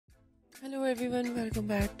Hello everyone, welcome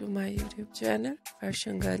back to my YouTube channel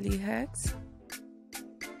Fashion Girly Hacks.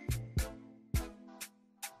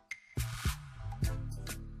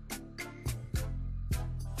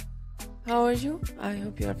 How are you? I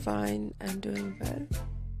hope you are fine and doing well.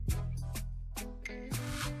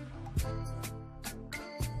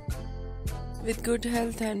 With good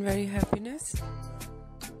health and very happiness.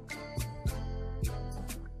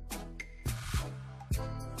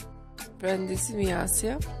 Friend, this is me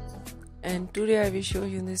Asya, and today I will show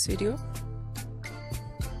you in this video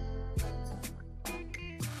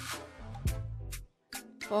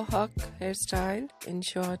Fauxhawk hairstyle in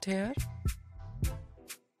short hair.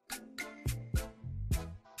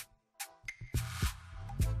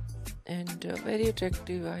 And very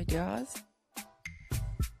attractive ideas.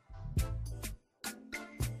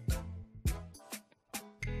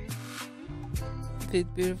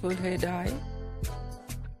 With beautiful hair dye.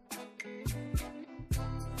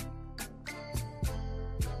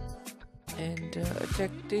 And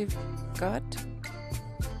attractive cut.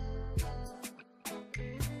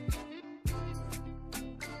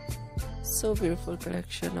 So beautiful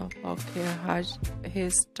collection of Fauxhawk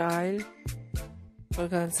hairstyle for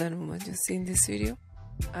girls and women you see in this video.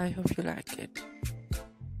 I hope you like it.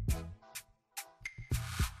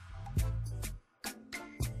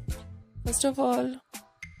 First of all,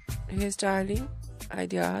 hairstyling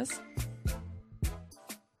ideas.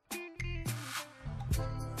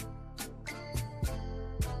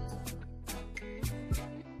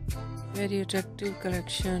 Very attractive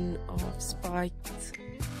collection of spikes.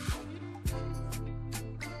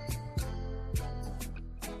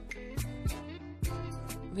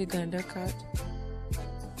 With undercut.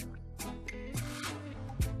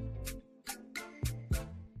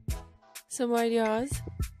 Some ideas.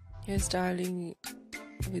 Hairstyling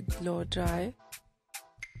with blow dry.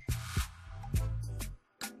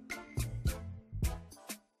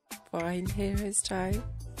 Fine hairstyle.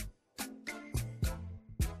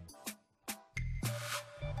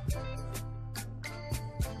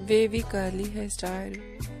 Wavy curly hairstyle.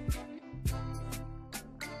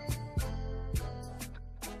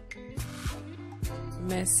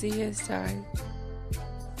 Messy hairstyle.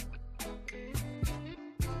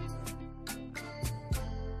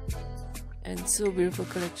 And so beautiful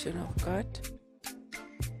collection of cut.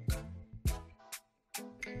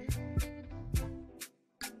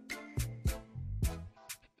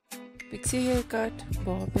 Pixie haircut,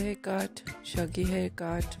 bob haircut, shaggy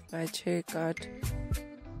haircut, patch haircut.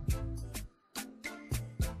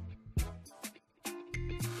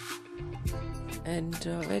 And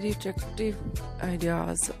very attractive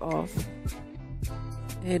ideas of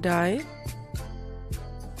hair dye.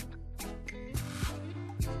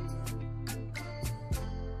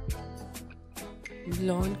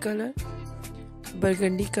 Blonde color,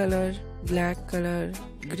 burgundy color, black color,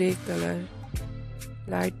 grey color,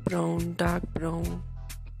 light brown, dark brown.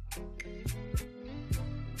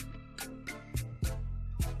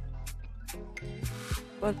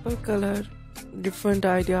 Purple color, different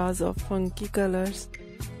ideas of funky colors.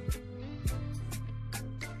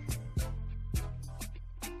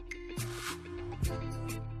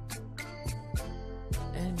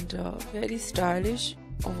 And very stylish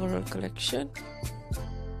overall collection.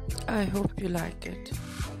 I hope you like it.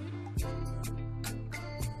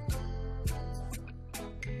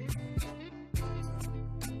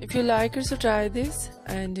 If you like it, so try this,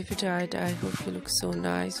 and if you try it, I hope you look so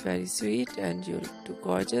nice, very sweet, and you look too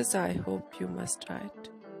gorgeous. I hope you must try it.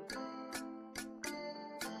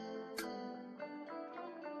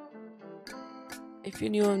 If you're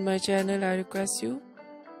new on my channel, I request you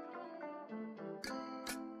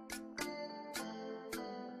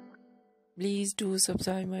please do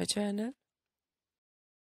subscribe my channel.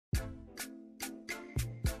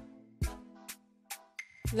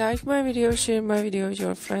 Like my video, share my video with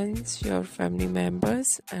your friends, your family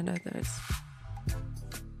members and others.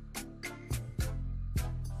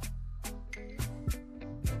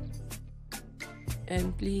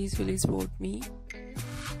 And please really support me.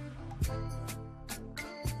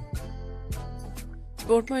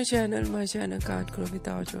 Support my channel. My channel can't grow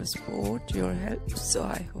without your support, your help. So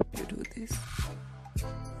I hope you do this.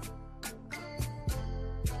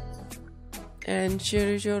 And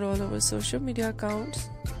share it your all over social media accounts.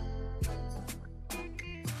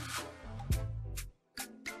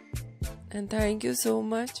 And thank you so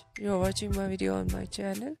much. You're watching my video on my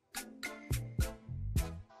channel.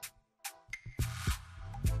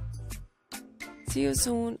 See you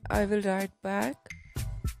soon. I will write back.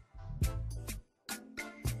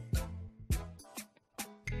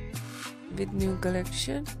 With new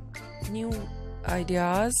collection, new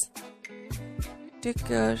ideas. Take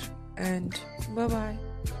care and bye bye.